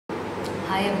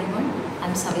Hi everyone,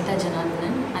 I'm Savita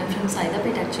Janardhanan. I'm from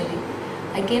Saidapet actually.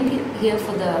 I came here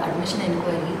for the admission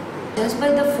inquiry. Just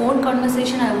by the phone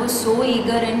conversation, I was so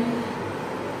eager in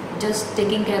just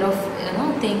taking care of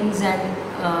things and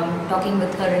talking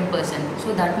with her in person.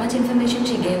 So that much information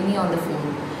she gave me on the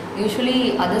phone.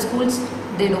 Usually other schools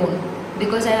they don't,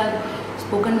 because I have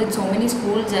spoken with so many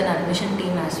schools and admission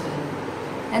team as well.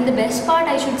 And the best part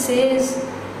I should say is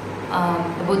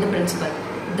about the principal.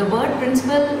 The word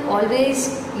principal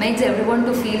always makes everyone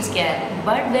to feel scared,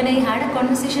 but when I had a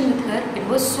conversation with her, it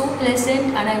was so pleasant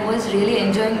and I was really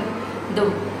enjoying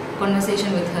the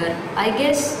conversation with her. I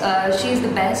guess she is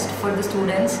the best for the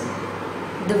students.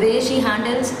 The way she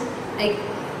handles,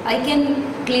 I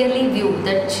can clearly view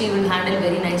that she will handle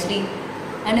very nicely.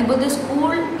 And about the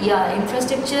school, yeah,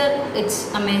 infrastructure,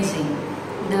 it's amazing.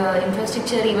 The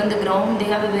infrastructure, even the ground, they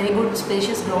have a very good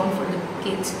spacious ground for the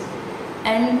kids.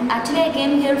 And actually I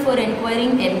came here for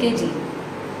inquiring LKG.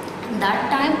 That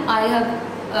time I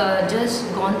have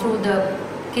just gone through the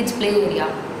kids play area.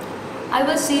 I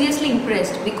was seriously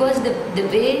impressed because the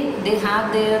way they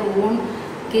have their own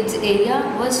kids area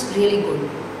was really good.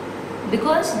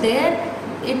 Because there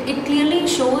it clearly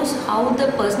shows how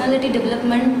the personality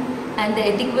development and the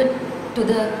etiquette to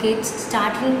the kids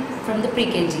starting from the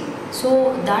pre-KG.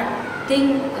 So that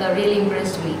thing really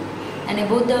impressed me. And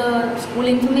about the school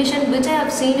information which I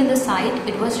have seen in the site,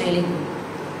 it was really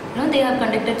good. They have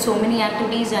conducted so many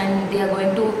activities and they are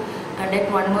going to conduct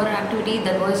one more activity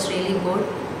that was really good.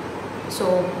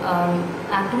 So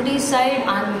activities side,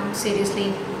 I'm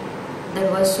seriously,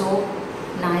 that was so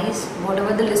nice.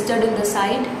 Whatever they listed in the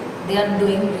site, they are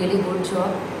doing really good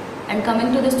job. And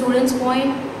coming to the students'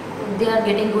 point, they are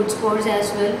getting good scores as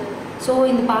well. So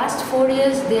in the past 4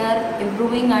 years, they are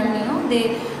improving and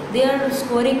they are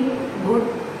scoring good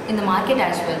in the market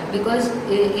as well, because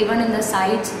even in the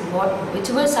sites,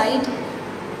 whichever site,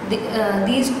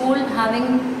 these schools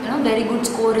having very good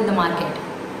score in the market.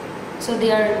 So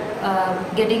they are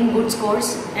getting good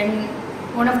scores and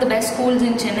one of the best schools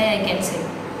in Chennai, I can say.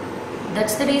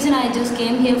 That's the reason I just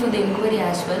came here for the inquiry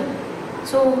as well.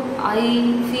 So I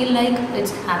feel like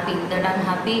it's happy, that I'm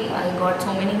happy I got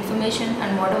so many information,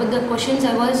 and whatever the questions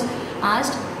I was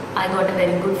asked, I got a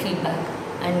very good feedback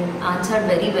and answered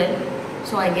very well.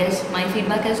 So I guess my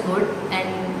feedback is good, and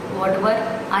whatever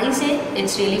I say,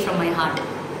 it's really from my heart.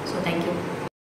 So thank you.